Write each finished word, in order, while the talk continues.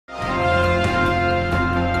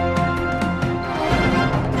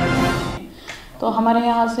तो हमारे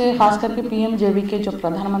यहाँ से खास करके पीएमजेवी के जो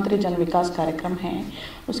प्रधानमंत्री जन विकास कार्यक्रम हैं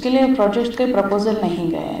उसके लिए प्रोजेक्ट के प्रपोजल नहीं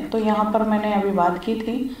गए। तो यहाँ पर मैंने अभी बात की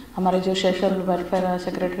थी, हमारे जो सोशल वेलफेयर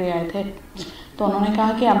सेक्रेटरी आए थे तो उन्होंने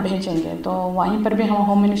कहा कि आप भेजेंगे, तो वहीं पर भी हम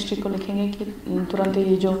होम मिनिस्ट्री को लिखेंगे कि तुरंत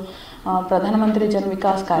ये जो प्रधानमंत्री जन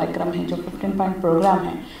विकास कार्यक्रम है, जो 15 पॉइंट प्रोग्राम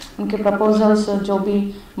है, उनके प्रपोजल्स जो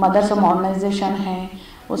भी मदरसा मॉडर्नाइजेशन है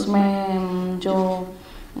उसमें जो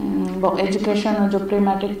एजुकेशन जो pre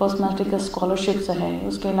matric post matric scholarships है,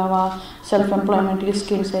 उसके अलावा सेल्फ एम्प्लॉयमेंट की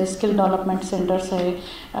स्कीम्स है, स्किल डेवलपमेंट सेंटर्स है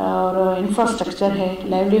और इंफ्रास्ट्रक्चर है,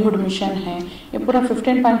 लाइवलीहुड मिशन है, ये पूरा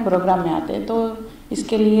 15 पॉइंट प्रोग्राम में आते हैं। तो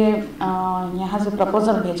इसके लिए यहाँ से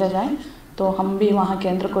प्रपोजल भेजा जाए तो हम भी वहाँ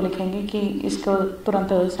केंद्र को लिखेंगे कि इसको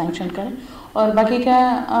तुरंत सैंक्शन करें। और बाकी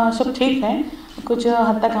क्या सब ठीक है, कुछ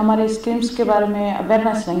हद तक हमारे स्कीम्स के बारे में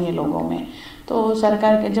अवेयरनेस नहीं है लोगों में, तो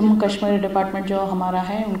सरकार के जम्मू कश्मीर डिपार्टमेंट जो हमारा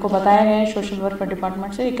है उनको बताया गया है, सोशल वेलफेयर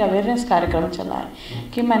डिपार्टमेंट से एक अवेयरनेस कार्यक्रम चला है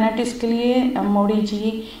कि माइनॉरिटीज़ के लिए मोदी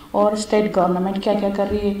जी और स्टेट गवर्नमेंट क्या क्या कर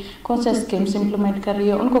रही है, कौन सा स्कीम्स इम्प्लीमेंट कर रही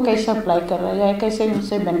है, उनको कैसे अप्लाई कर रहा है या कैसे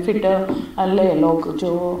उनसे बेनिफिट ले लोग।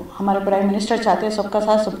 जो हमारे प्राइम मिनिस्टर चाहते हैं सबका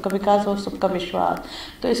साथ सबका विकास और सबका विश्वास,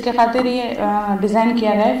 तो इसके खातिर ये डिज़ाइन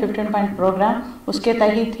किया गया है 15 पॉइंट प्रोग्राम, उसके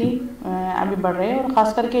तहत ही अभी बढ़ रहे हैं। और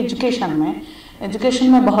ख़ास करके एजुकेशन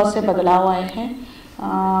में बहुत से बदलाव आए हैं,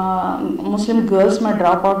 मुस्लिम गर्ल्स में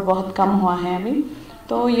ड्रॉप आउट बहुत कम हुआ है अभी,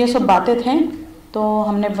 तो ये सब बातें थे। तो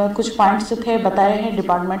हमने कुछ पॉइंट्स थे बताए हैं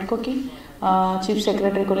डिपार्टमेंट को कि चीफ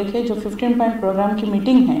सेक्रेटरी को लिखे जो 15 पॉइंट प्रोग्राम की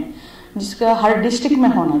मीटिंग है जिसका हर डिस्ट्रिक्ट में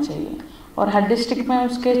होना चाहिए, और हर डिस्ट्रिक्ट में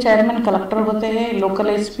उसके चेयरमैन कलेक्टर होते हैं, लोकल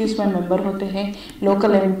एसपीज में मेंबर होते हैं,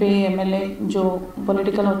 लोकल एमपी एमएलए जो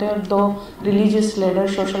पॉलिटिकल होते हैं और 2 रिलीजियस लीडर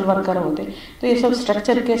सोशल वर्कर होते हैं। तो ये सब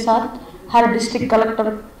स्ट्रक्चर के साथ हर डिस्ट्रिक्ट कलेक्टर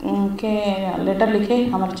के लेटर लिखे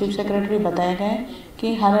हमारे चीफ सेक्रेटरी बताया गया है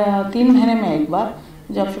कि हर 3 महीने में एक बार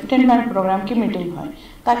जब 15 पॉइंट प्रोग्राम की मीटिंग हो,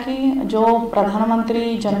 ताकि जो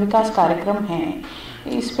प्रधानमंत्री जन विकास कार्यक्रम है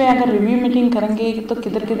इस पे अगर रिव्यू मीटिंग करेंगे तो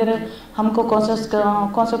किधर किधर हमको कौन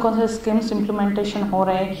से स्कीम्स इम्प्लीमेंटेशन हो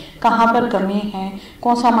रहे हैं, कहाँ पर कमी है,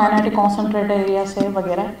 कौन सा माइनॉरिटी कॉन्सेंट्रेट एरियाज है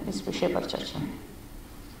वगैरह, इस विषय पर चर्चा है।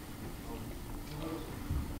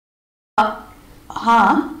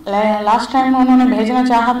 हाँ, लास्ट टाइम उन्होंने भेजना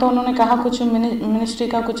चाहा तो उन्होंने कहा कुछ मिनिस्ट्री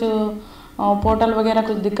का कुछ पोर्टल वगैरह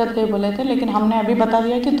कुछ दिक्कत है बोले थे, लेकिन हमने अभी बता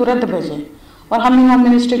दिया कि तुरंत भेजें। और हम होम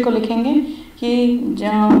मिनिस्ट्री को लिखेंगे कि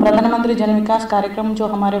प्रधानमंत्री जन विकास कार्यक्रम जो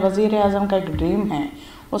हमारे वजीर आजम का एक ड्रीम है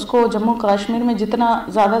उसको जम्मू कश्मीर में जितना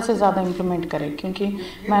ज़्यादा से ज़्यादा इम्प्लीमेंट करें, क्योंकि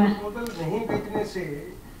मैंने नहीं भेजने से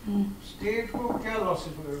स्टेट को क्या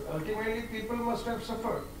लॉसेस हुए, ultimately people must have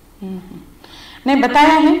suffered. नहीं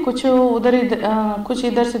बताया है कुछ कुछ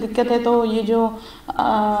इधर से दिक्कत है। तो ये जो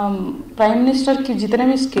प्राइम मिनिस्टर की जितने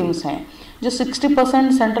भी स्कीम्स हैं जो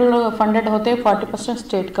 60% सेंट्रल फंडेड होते हैं, 40%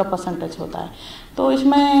 स्टेट का परसेंटेज होता है, तो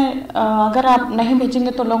इसमें अगर आप नहीं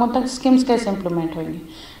भेजेंगे तो लोगों तक स्कीम्स कैसे इम्प्लीमेंट होंगी।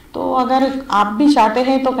 तो अगर आप भी चाहते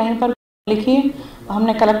हैं तो कहीं पर लिखिए,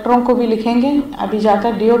 हमने कलेक्टरों को भी लिखेंगे, अभी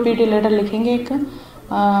जाकर DOPT लेटर लिखेंगे, एक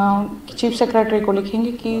चीफ सेक्रेटरी को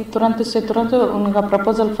लिखेंगे कि तुरंत से तुरंत उनका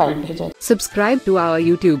प्रपोजल फाइल भेजा। Subscribe to our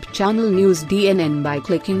YouTube channel News DNN by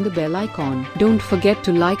clicking the bell icon. Don't forget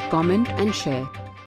to like, comment and share.